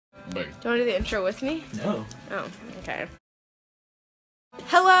Do you want to do the intro with me? No. Oh, okay.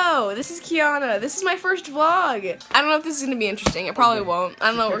 Hello, this is Kiana. This is my first vlog. I don't know if this is going to be interesting. It probably won't.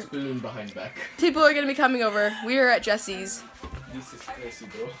 I don't know. Behind back. People are going to be coming over. We are at Jesse's. This is crazy,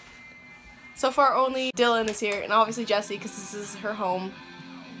 bro. So far, only Dylan is here, and obviously Jessie, because this is her home.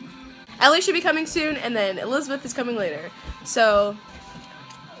 Ellie should be coming soon, and then Elizabeth is coming later. So,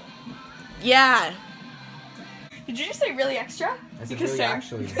 yeah. Did you just say really extra? I said really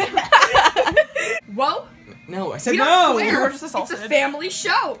actually. Whoa! No, I said We no! don't swear. You were It's a family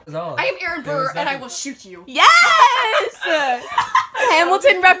show. all. I am Aaron Burr, and I will shoot you. Yes!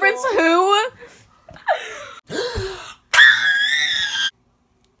 Hamilton reference who?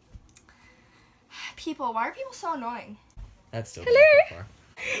 People, why are people so annoying? That's still Hello. so far.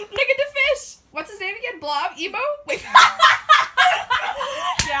 Look at the fish. What's his name again? Blob? Emo? Wait.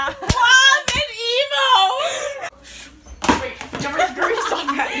 Yeah. Blob and Emo! Wait, there was grease on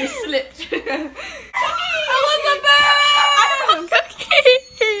that. You slipped. Elizabeth! I have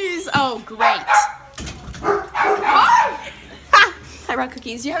cookies! Oh, great. I brought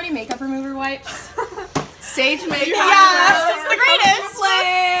cookies. Do you have any makeup remover wipes? Stage makeup. Yes, it's the greatest.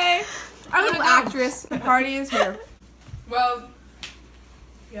 Play. I'm an actress. The party is here. Well,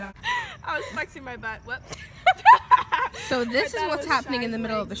 yeah. I was flexing my butt. Whoops. So this is what's happening in the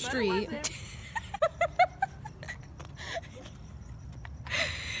middle of the street.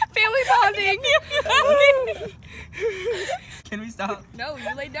 Family bonding. Can we stop? No,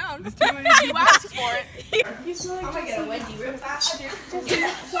 you laid down. There's too many You people. asked for it. I'm gonna get a Wendy real fast.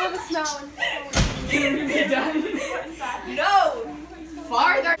 No!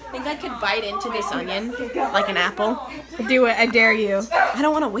 Farther! I think I could bite into this onion like an apple. Do it, I dare you. I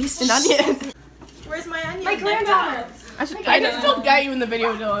don't want to waste an onion. Where's my onion? My granddaughter! I can still get you in the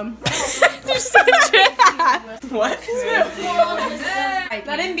video, Dylan. What?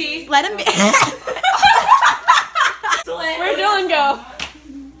 Let him be. Let him be. Where'd Dylan go?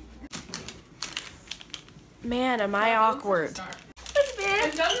 Man, am I awkward. No,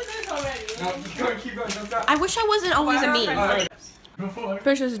 keep going, keep going. Don't stop. I wish I wasn't always a meme. Like, Before.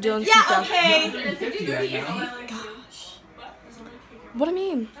 pretty sure this is Dylan's Yeah, pizza. okay. 50 right now. What do I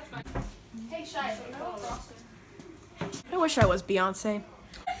mean? I wish I was Beyonce.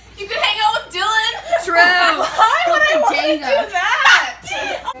 You can hang out with Dylan! True. Why would I want to do Jenga.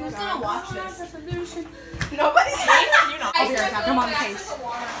 that? Who's gonna watch this? Nobody. You're not. I'll be right back. I'm on the case.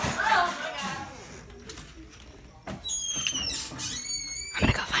 I'm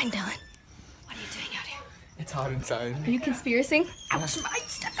gonna go find Dylan. What are you doing out here? It's hot inside. Are you conspiracing? Ouch, I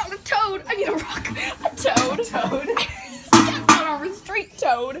stepped on a toad. I mean a rock. A toad. Oh, Toad. I stepped on a street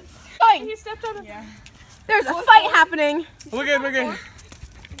toad. Fine. You stepped on a... Yeah. There's a fight happening. We're good, we're good.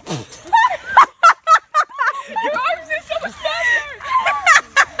 Your arms are so much faster.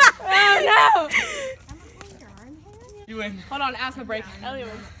 Oh no. You win. Hold on, asthma break.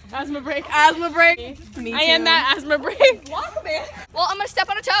 Asthma break. Asthma break. Me too. I am that asthma break. Walk, man. Well, I'm gonna step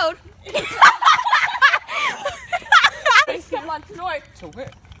on a toad. Step on Troy. So where?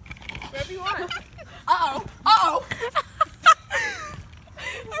 Wherever you want. Uh-oh. Uh-oh.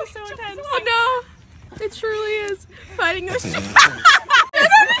 This is so intense. Oh no. It truly is. Fighting the Everyone's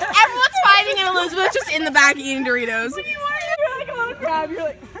fighting and Elizabeth's just in the back eating Doritos. What do you want to do? Like a little crab. You're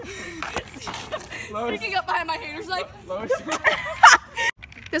like... Lois. Sneaking up behind my haters like... Lois.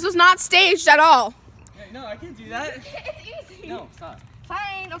 This was not staged at all. No, I can't do that. It's easy. No, stop.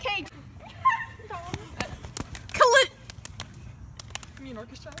 Fine, okay. You mean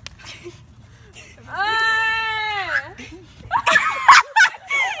orchestra?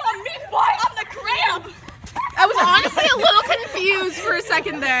 On me, why? On the cramp. I was honestly a little confused for a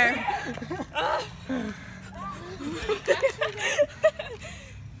second there.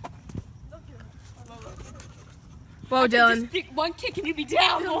 Whoa, Dylan. Just pick one kick and you be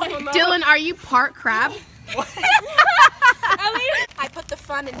down, boy. Dylan, are you part crab? I put the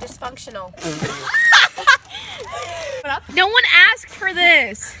fun in dysfunctional. No one asked for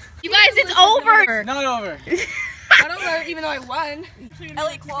this. You guys, it's over. Not over. Not over, even though I won.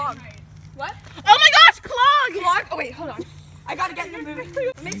 Ellie clog. What? Oh my gosh, clog. Clog? Oh wait, hold on. I gotta get in the movie.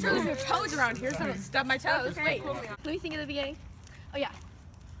 Make sure there's no toads around here so I don't stub my toes. Wait. Let me think of the beginning. Oh yeah.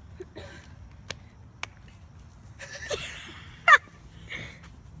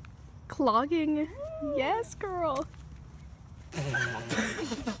 Clogging. Yes, girl.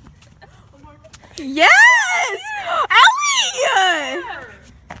 Yes! Ellie!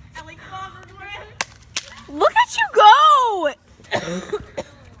 Look at you go!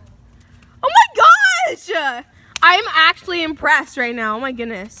 Oh my gosh! I'm actually impressed right now. Oh my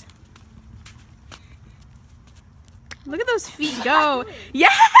goodness. Look at those feet go.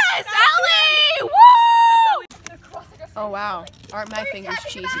 Yes! Oh wow, aren't my fingers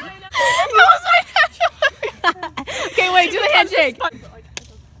cheesy? Okay, wait, do the handshake.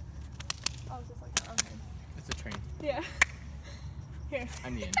 It's a train. Yeah.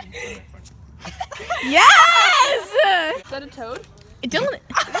 I'm the engine. I'm in front. Yes! Is that a toad? Dylan.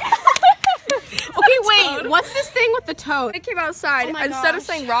 Okay, wait. What's this thing with the toad? I came outside. Oh my Instead of gosh.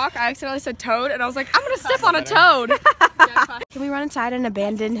 saying rock, I accidentally said toad, and I was like, I'm gonna step on a toad. Can we run inside and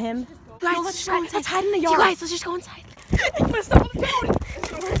abandon him? Guys, let's hide in the yard. You guys, let's just go inside. I'm gonna step on the toad.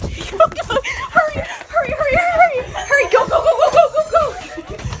 Hurry! Hurry! Go!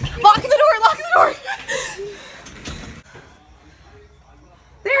 Lock the door!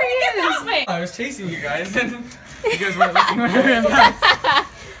 There he is! I was chasing you guys, and you guys weren't looking where I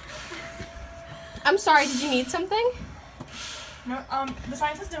I'm sorry, did you need something? No, the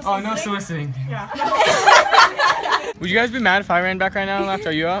scientist knows. Oh, no soliciting. Yeah. Would you guys be mad if I ran back right now and left?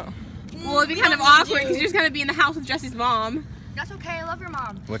 Are you out? Well, it'd be kind of awkward because you're just gonna be in the house with Jesse's mom. That's okay, I love your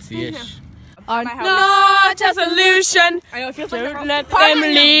mom. What's the ish? Not a solution. I know it feels like don't let them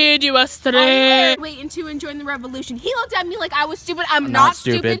lead you astray. Waiting to enjoy the revolution. He looked at me like I was stupid. I'm not not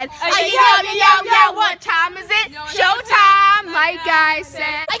stupid. stupid. Yeah, what time is it? Showtime, like I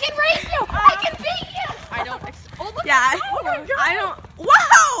said. I can raise you. I can beat you. I don't. Yeah. I don't.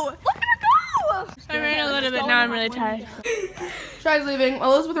 Whoa! Look at her go. I ran a little bit. Now I'm really tired. Shy's leaving.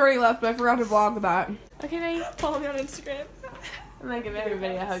 Elizabeth already left, but I forgot to vlog that. Okay, now follow me on Instagram. I'm gonna give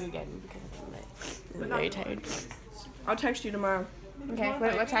everybody a hug again because I'm very tired. I'll text you tomorrow. Okay,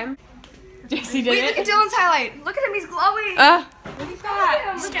 wait, what time? Jesse did Wait, look it. at Dylan's highlight. Look at him, he's glowing. Uh, Look at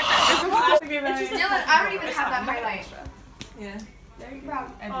that. Look at that. Dylan, I don't even have that highlight. Yeah. There you go.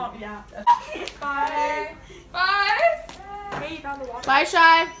 Oh, yeah. Bye. bye,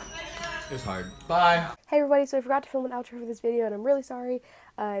 Shy. It was hard. Bye. Hey everybody, so I forgot to film an outro for this video and I'm really sorry.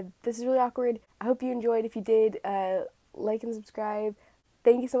 This is really awkward. I hope you enjoyed. If you did, like and subscribe.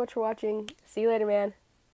 Thank you so much for watching. See you later, man.